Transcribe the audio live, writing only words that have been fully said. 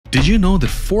Did you know that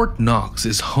Fort Knox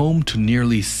is home to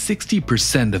nearly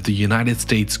 60% of the United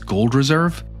States gold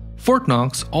reserve? Fort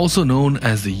Knox, also known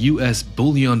as the US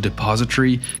Bullion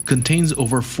Depository, contains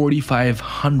over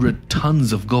 4,500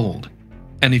 tons of gold.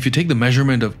 And if you take the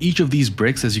measurement of each of these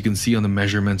bricks, as you can see on the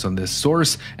measurements on this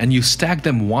source, and you stack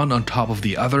them one on top of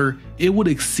the other, it would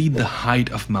exceed the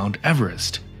height of Mount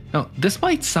Everest. Now, this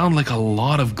might sound like a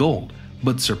lot of gold,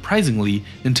 but surprisingly,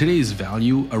 in today's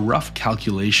value, a rough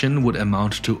calculation would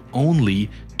amount to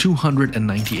only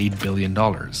 $298 billion.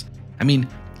 I mean,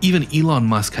 even Elon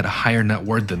Musk had a higher net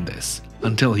worth than this,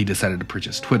 until he decided to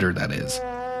purchase Twitter, that is.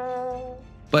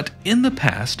 But in the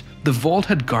past, the vault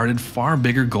had guarded far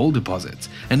bigger gold deposits,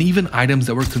 and even items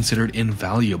that were considered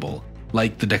invaluable,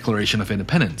 like the Declaration of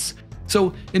Independence.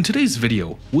 So in today's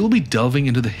video, we'll be delving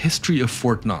into the history of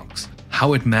Fort Knox,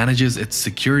 how it manages its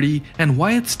security, and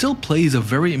why it still plays a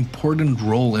very important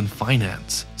role in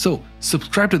finance. So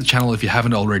subscribe to the channel if you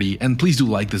haven't already, and please do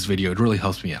like this video, it really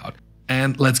helps me out.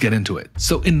 And let's get into it.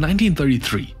 So in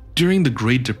 1933, during the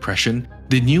Great Depression,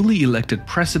 the newly elected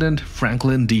president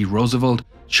Franklin D. Roosevelt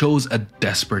chose a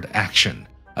desperate action: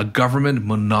 a government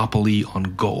monopoly on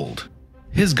gold.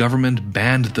 His government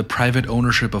banned the private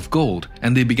ownership of gold,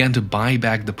 and they began to buy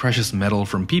back the precious metal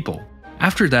from people.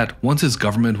 After that, once his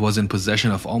government was in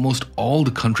possession of almost all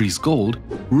the country's gold,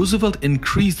 Roosevelt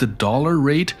increased the dollar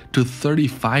rate to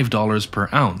 $35 per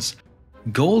ounce.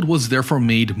 Gold was therefore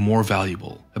made more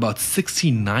valuable, about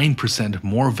 69%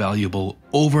 more valuable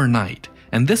overnight,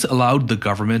 and this allowed the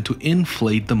government to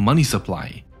inflate the money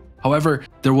supply. However,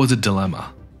 there was a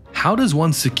dilemma. How does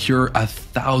one secure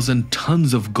 1,000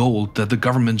 tons of gold that the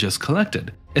government just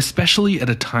collected, especially at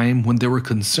a time when there were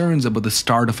concerns about the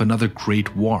start of another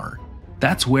great war?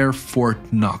 That's where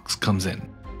Fort Knox comes in.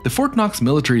 The Fort Knox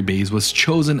military base was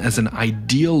chosen as an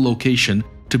ideal location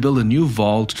to build a new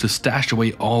vault to stash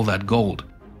away all that gold.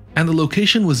 And the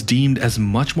location was deemed as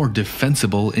much more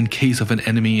defensible in case of an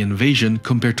enemy invasion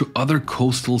compared to other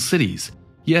coastal cities.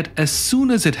 Yet, as soon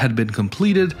as it had been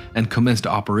completed and commenced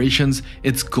operations,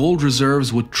 its gold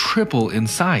reserves would triple in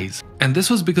size. And this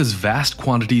was because vast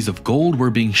quantities of gold were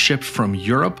being shipped from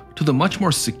Europe to the much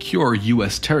more secure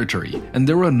US territory, and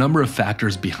there were a number of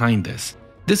factors behind this.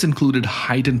 This included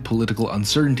heightened political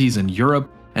uncertainties in Europe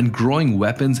and growing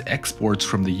weapons exports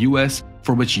from the US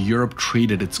for which Europe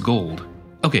traded its gold.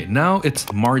 Okay, now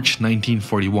it's March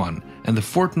 1941, and the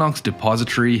Fort Knox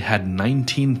Depository had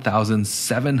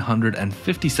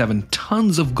 19,757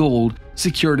 tons of gold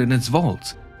secured in its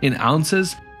vaults. In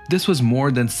ounces, this was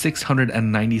more than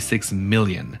 696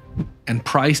 million. And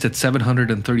priced at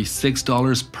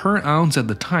 $736 per ounce at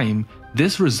the time,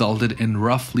 this resulted in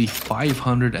roughly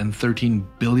 $513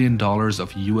 billion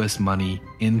of US money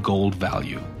in gold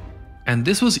value. And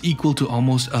this was equal to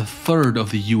almost a third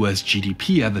of the US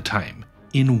GDP at the time,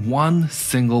 in one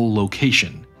single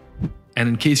location. And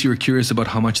in case you were curious about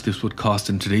how much this would cost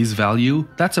in today's value,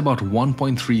 that's about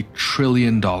 $1.3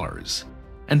 trillion.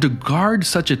 And to guard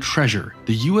such a treasure,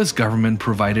 the US government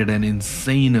provided an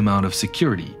insane amount of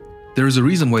security. There is a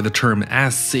reason why the term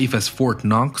 "as safe as Fort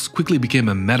Knox" quickly became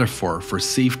a metaphor for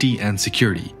safety and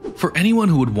security. For anyone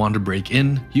who would want to break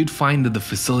in, you'd find that the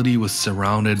facility was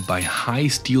surrounded by high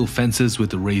steel fences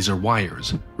with razor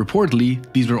wires. Reportedly,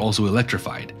 these were also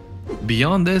electrified.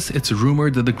 Beyond this, it's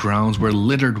rumored that the grounds were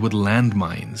littered with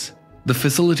landmines. The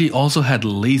facility also had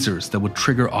lasers that would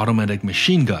trigger automatic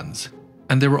machine guns.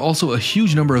 And there were also a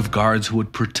huge number of guards who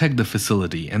would protect the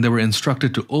facility, and they were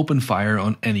instructed to open fire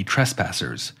on any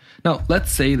trespassers. Now,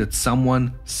 let's say that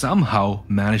someone somehow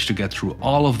managed to get through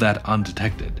all of that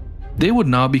undetected. They would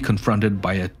now be confronted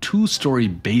by a 2-story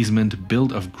basement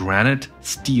built of granite,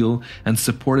 steel, and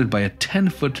supported by a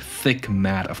 10-foot thick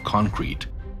mat of concrete.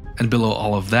 And below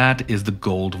all of that is the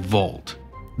gold vault.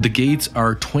 The gates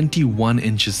are 21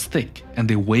 inches thick, and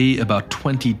they weigh about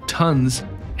 20 tons,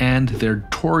 and they're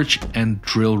torch and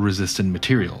drill resistant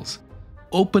materials.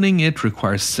 Opening it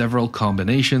requires several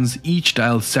combinations, each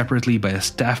dialed separately by a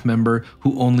staff member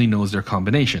who only knows their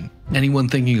combination. Anyone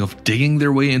thinking of digging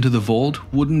their way into the vault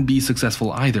wouldn't be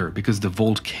successful either, because the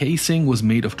vault casing was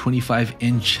made of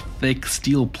 25-inch thick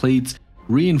steel plates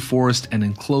reinforced and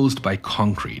enclosed by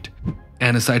concrete.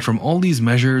 And aside from all these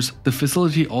measures, the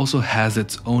facility also has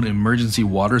its own emergency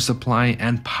water supply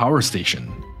and power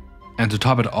station. And to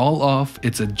top it all off,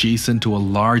 it's adjacent to a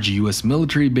large US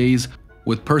military base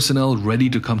with personnel ready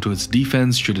to come to its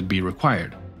defense should it be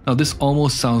required. Now, this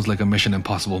almost sounds like a Mission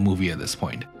Impossible movie at this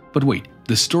point. But wait,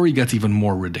 the story gets even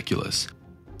more ridiculous.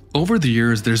 Over the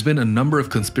years, there's been a number of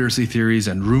conspiracy theories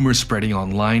and rumors spreading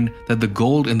online that the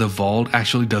gold in the vault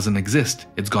actually doesn't exist,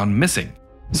 it's gone missing.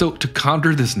 So to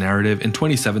counter this narrative, in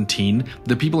 2017,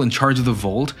 the people in charge of the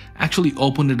vault actually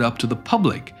opened it up to the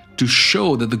public to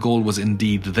show that the gold was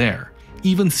indeed there.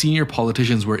 Even senior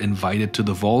politicians were invited to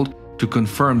the vault to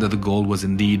confirm that the gold was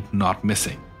indeed not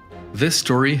missing. This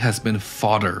story has been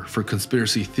fodder for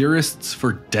conspiracy theorists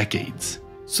for decades.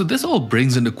 So this all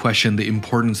brings into question the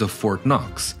importance of Fort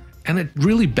Knox. And it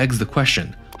really begs the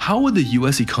question, how would the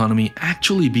US economy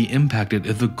actually be impacted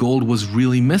if the gold was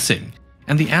really missing?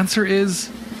 And the answer is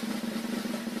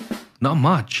not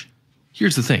much.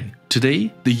 Here's the thing,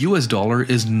 today the US dollar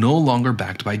is no longer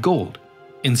backed by gold.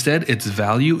 Instead, its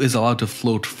value is allowed to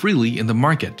float freely in the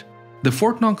market. The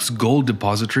Fort Knox Gold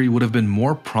Depository would have been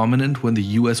more prominent when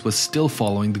the US was still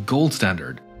following the gold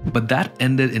standard, but that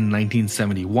ended in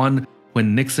 1971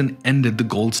 when Nixon ended the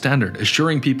gold standard,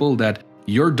 assuring people that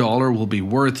your dollar will be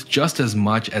worth just as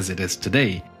much as it is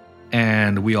today.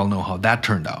 And we all know how that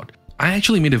turned out. I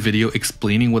actually made a video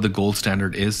explaining what the gold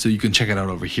standard is, so you can check it out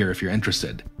over here if you're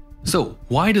interested. So,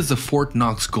 why does the Fort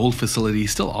Knox gold facility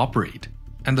still operate?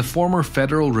 And the former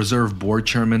Federal Reserve Board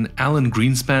Chairman Alan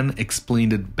Greenspan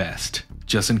explained it best,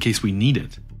 just in case we need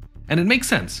it. And it makes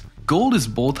sense. Gold is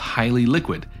both highly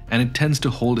liquid, and it tends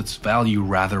to hold its value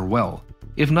rather well.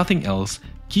 If nothing else,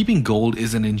 keeping gold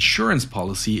is an insurance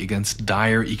policy against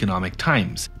dire economic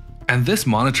times. And this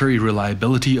monetary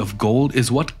reliability of gold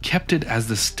is what kept it as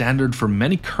the standard for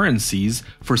many currencies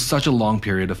for such a long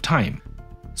period of time.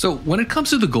 So when it comes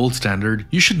to the gold standard,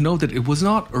 you should know that it was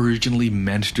not originally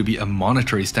meant to be a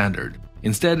monetary standard.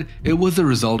 Instead, it was the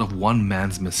result of one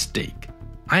man's mistake.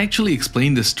 I actually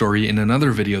explained this story in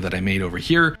another video that I made over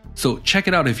here, so check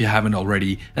it out if you haven't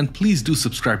already, and please do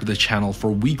subscribe to the channel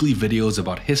for weekly videos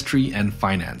about history and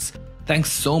finance.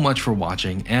 Thanks so much for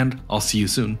watching, and I'll see you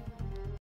soon.